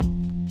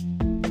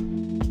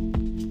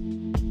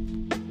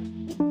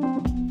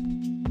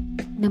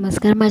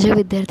नमस्कार माझ्या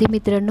विद्यार्थी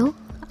मित्रांनो,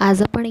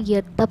 आज आपण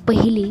इयत्ता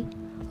पहिली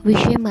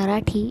विषय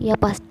मराठी या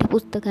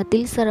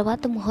पाठ्यपुस्तकातील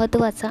सर्वात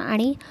महत्त्वाचा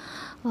आणि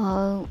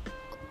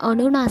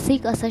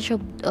अनुनासिक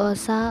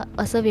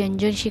असं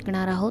व्यंजन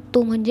शिकणार आहोत,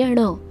 तो म्हणजे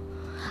ण।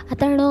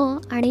 आता ण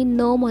आणि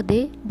न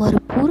मध्ये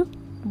भरपूर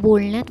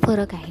बोलण्यात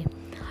फरक आहे।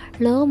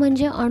 ण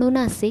म्हणजे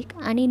अनुनासिक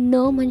आणि न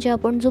म्हणजे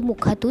आपण जो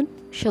मुखातून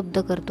शब्द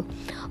करतो,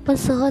 पण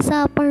सहसा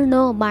आपण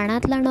न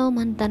बाणातला न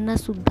म्हणताना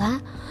सुद्धा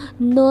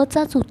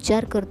नचाच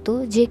उच्चार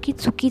करतो, जे की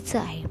चुकीचं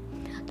आहे।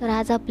 तर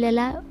आज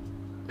आपल्याला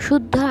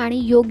शुद्ध आणि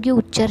योग्य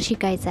उच्चार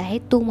शिकायचा आहे,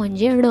 तो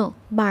म्हणजे ण,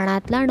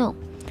 बाणातला ण।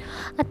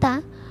 आता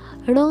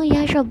ण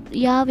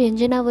या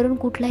व्यंजनावरून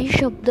कुठलाही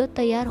शब्द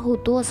तयार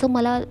होतो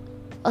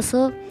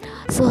असं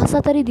सहसा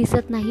तरी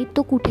दिसत नाही।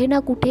 तो कुठे ना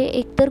कुठे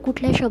एकतर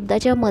कुठल्या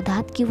शब्दाच्या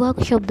मधात किंवा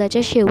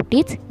शब्दाच्या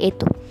शेवटीच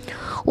येतो।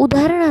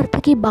 उदाहरणार्थ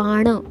की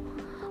बाण,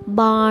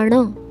 बाण,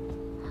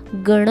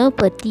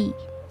 गणपती,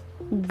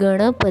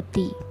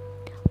 गणपती,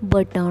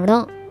 बटण,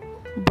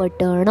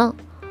 बटण।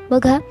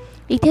 बघा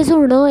इथे जो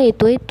ण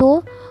येतोय तो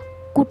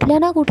कुठल्या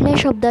ना कुठल्या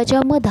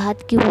शब्दाच्या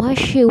मधात किंवा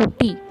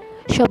शेवटी,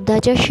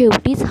 शब्दाच्या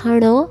शेवटीच हा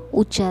ण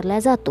उच्चारला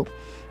जातो।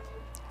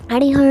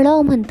 आणि हा ण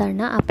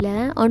म्हणताना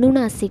आपल्याला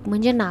अनुनासिक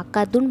म्हणजे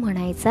नाकातून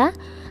म्हणायचा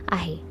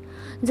आहे।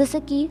 जसं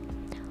की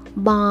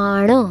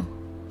बाण,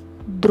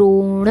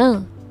 द्रोण,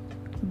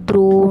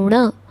 द्रोण।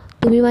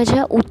 तुम्ही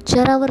माझ्या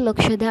उच्चारावर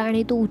लक्ष द्या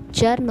आणि तो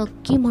उच्चार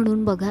नक्की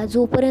म्हणून बघा।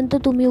 जोपर्यंत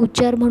तुम्ही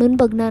उच्चार म्हणून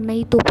बघणार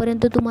नाही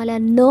तोपर्यंत तुम्हाला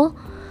न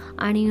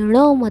आणि ण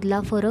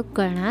मधला फरक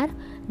कळणार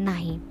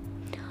नाही।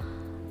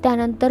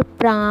 त्यानंतर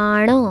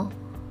प्राण,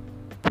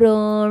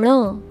 प्रण,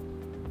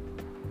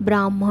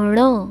 ब्राह्मण,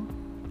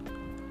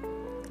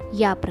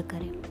 या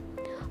प्रकारे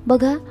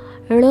बघा।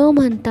 ण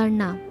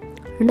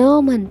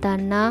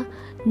म्हणताना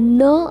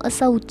न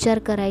असा उच्चार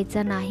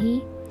करायचा नाही,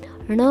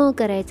 ण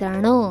करायचा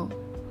ण।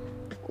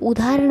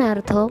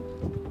 उदाहरणार्थ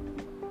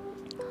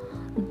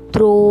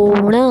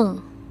द्रोण,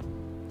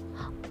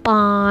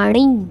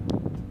 पाणी,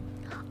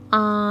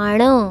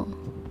 आण,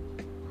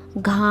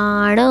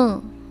 घाण।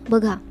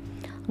 बघा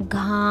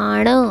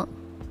घाण,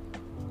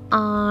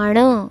 आण,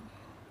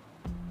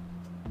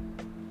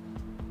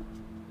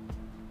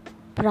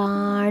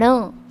 प्राण,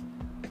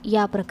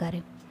 या प्रकारे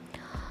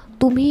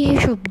तुम्ही हे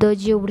शब्द,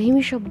 जेवढे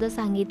मी शब्द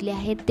सांगितले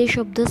आहेत ते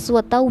शब्द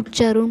स्वतः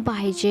उच्चारून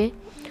पाहायचे।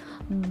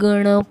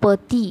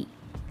 गणपती,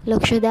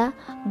 लक्ष द्या,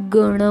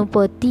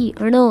 गणपती,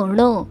 ण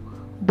ण।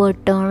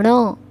 बटण,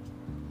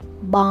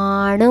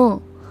 बाण,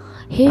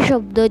 हे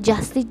शब्द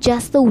जास्तीत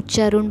जास्त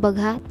उच्चारून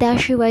बघा।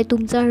 त्याशिवाय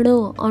तुमचा ण,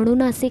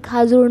 अनुनासिक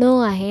हा जो ण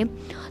आहे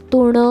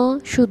तो ण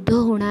शुद्ध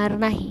होणार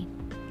नाही।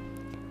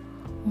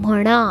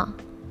 म्हणा,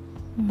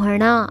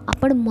 म्हणा,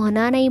 आपण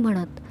म्हणा नाही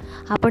म्हणत,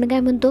 आपण काय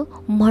म्हणतो,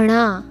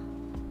 म्हणा,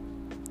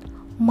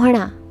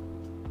 म्हणा।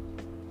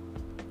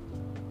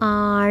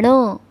 आण,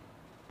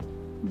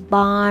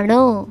 बाण,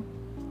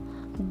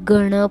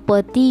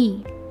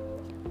 गणपती,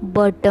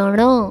 बटण।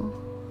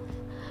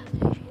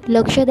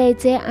 लक्ष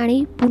द्यायचे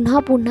आणि पुन्हा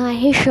पुन्हा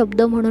हे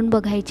शब्द म्हणून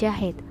बघायचे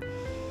आहेत,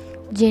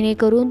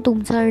 जेणेकरून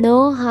तुमचा ण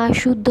हा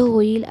शुद्ध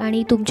होईल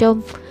आणि तुमच्या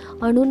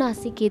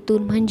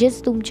अनुनासिकेतून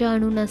म्हणजेच तुमच्या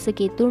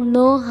अनुनासिकेतून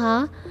न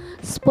हा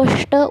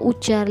स्पष्ट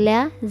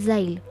उच्चारल्या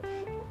जाईल।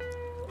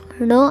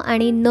 ण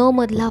आणि न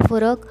मधला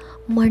फरक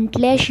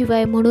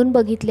म्हटल्याशिवाय, म्हणून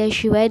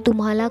बघितल्याशिवाय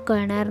तुम्हाला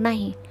कळणार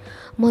नाही।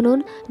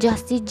 म्हणून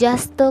जास्तीत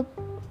जास्त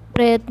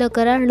प्रयत्न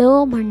करा ण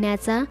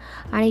म्हणण्याचा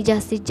आणि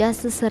जास्तीत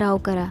जास्त सराव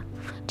करा,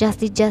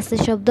 जास्तीत जास्त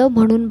शब्द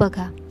म्हणून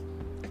बघा।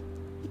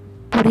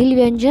 पुढील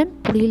व्यंजन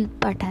पुढील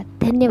पाठात।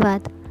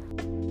 धन्यवाद।